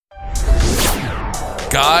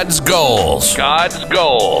God's goals. God's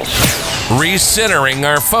goals. Recentering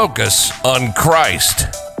our focus on Christ.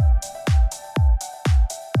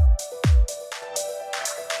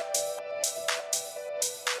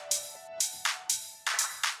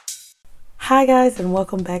 Hi guys, and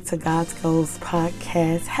welcome back to God's Goals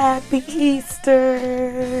podcast. Happy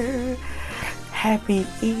Easter! Happy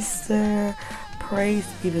Easter! Praise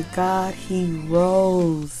be to God. He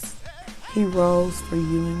rose. He rose for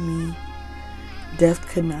you and me. Death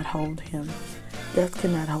could not hold him. Death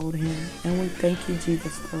could not hold him. And we thank you,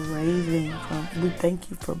 Jesus, for raising from. We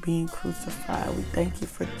thank you for being crucified. We thank you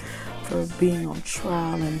for being on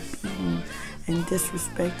trial and beaten and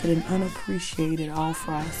disrespected and unappreciated, all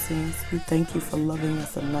for our sins. We thank you for loving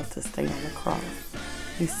us enough to stay on the cross.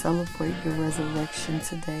 We celebrate your resurrection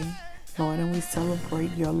today, Lord, and we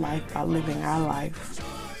celebrate your life by living our life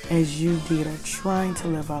as you did, or trying to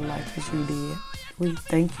live our life as you did. We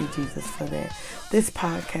thank you, Jesus, for that. This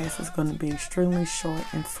podcast is going to be extremely short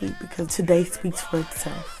and sweet because today speaks for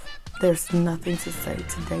itself. There's nothing to say.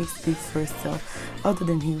 Today speaks for itself other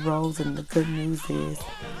than he rose, and the good news is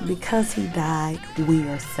because he died, we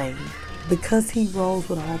are saved. Because he rose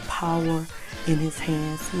with all power in his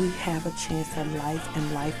hands, we have a chance at life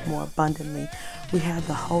and life more abundantly. We have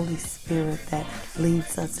the Holy Spirit that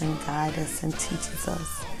leads us and guides us and teaches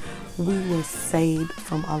us. We were saved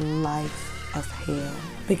from a life of hell.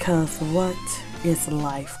 Because what is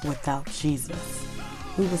life without Jesus?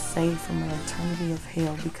 We were saved from an eternity of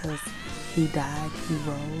hell because he died, he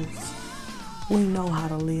rose. We know how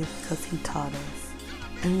to live because he taught us.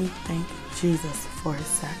 And we thank Jesus for his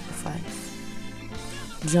sacrifice.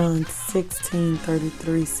 John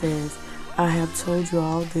 16:33 says, I have told you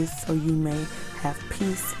all this so you may have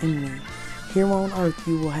peace in me. Here on earth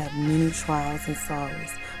you will have many trials and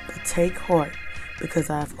sorrows, but take heart because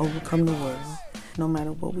I have overcome the world. No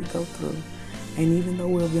matter what we go through, and even though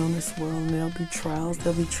we'll be on this world and there'll be trials,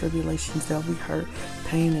 there'll be tribulations, there'll be hurt,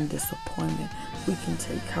 pain, and disappointment, we can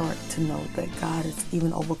take heart to know that God has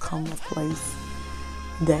even overcome a place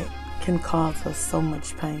that can cause us so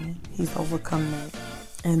much pain. He's overcome that,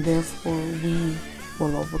 and therefore we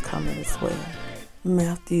will overcome it as well.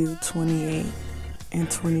 Matthew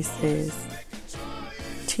 28:20 says,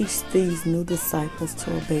 teach these new disciples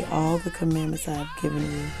to obey all the commandments I have given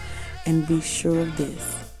you, and be sure of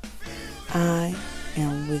this, I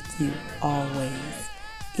am with you always,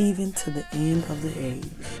 even to the end of the age.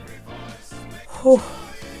 Whew,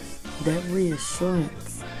 that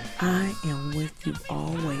reassurance, I am with you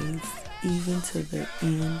always, even to the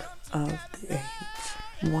end of the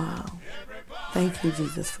age. Wow. Thank you,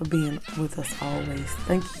 Jesus, for being with us always.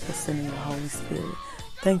 Thank you for sending the Holy Spirit.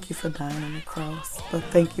 Thank you for dying on the cross, but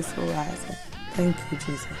thank you for rising. Thank you,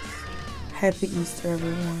 Jesus. Happy Easter,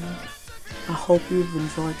 everyone. I hope you've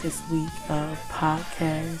enjoyed this week of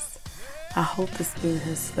podcast. I hope the Spirit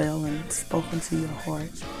has fell and spoken to your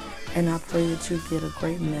heart. And I pray that you get a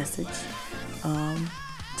great message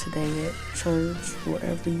today at church,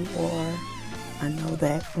 wherever you are. I know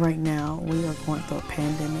that right now we are going through a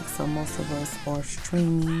pandemic, so most of us are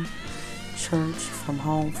streaming church from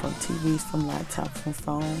home, from TVs, from laptops, from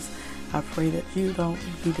phones. I pray that you don't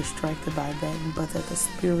be distracted by that, but that the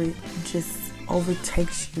Spirit just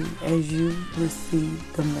overtakes you as you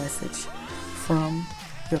receive the message from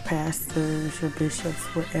your pastors, your bishops,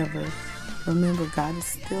 whatever. Remember, God is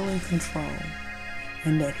still in control,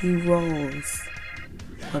 and that he rose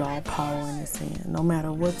with all power in his hand. No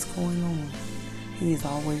matter what's going on, he is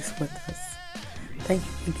always with us. Thank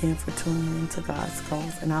you again for tuning in to God's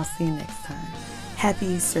Goals, and I'll see you next time. Happy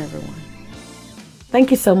Easter, everyone.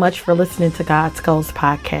 Thank you so much for listening to God's Goals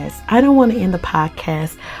podcast. I don't want to end the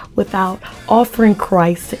podcast without offering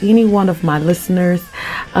Christ to any one of my listeners.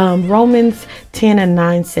 Romans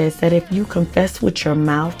 10:9 says that if you confess with your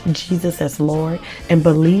mouth Jesus as Lord and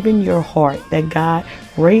believe in your heart that God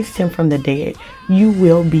raised him from the dead, you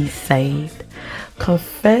will be saved.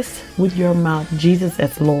 Confess with your mouth Jesus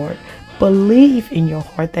as Lord. Believe in your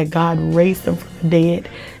heart that God raised him from the dead,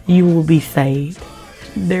 you will be saved.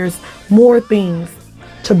 There's more things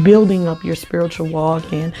to building up your spiritual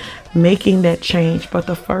walk and making that change. But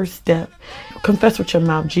the first step, confess with your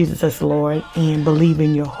mouth Jesus as Lord and believe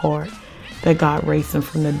in your heart that God raised him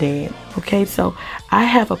from the dead. Okay, so I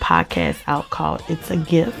have a podcast out called It's a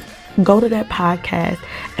Gift. Go to that podcast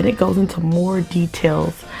and it goes into more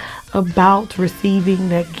details about receiving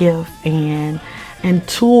that gift and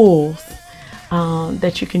tools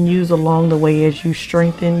that you can use along the way as you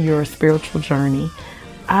strengthen your spiritual journey.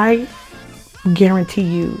 I guarantee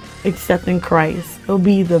you, accepting Christ will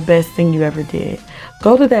be the best thing you ever did.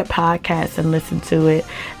 Go to that podcast and listen to it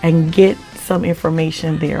and get some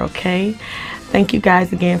information there, okay? Thank you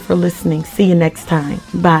guys again for listening. See you next time.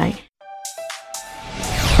 Bye.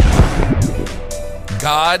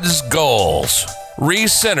 God's goals.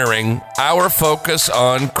 Recentering our focus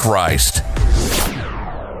on Christ.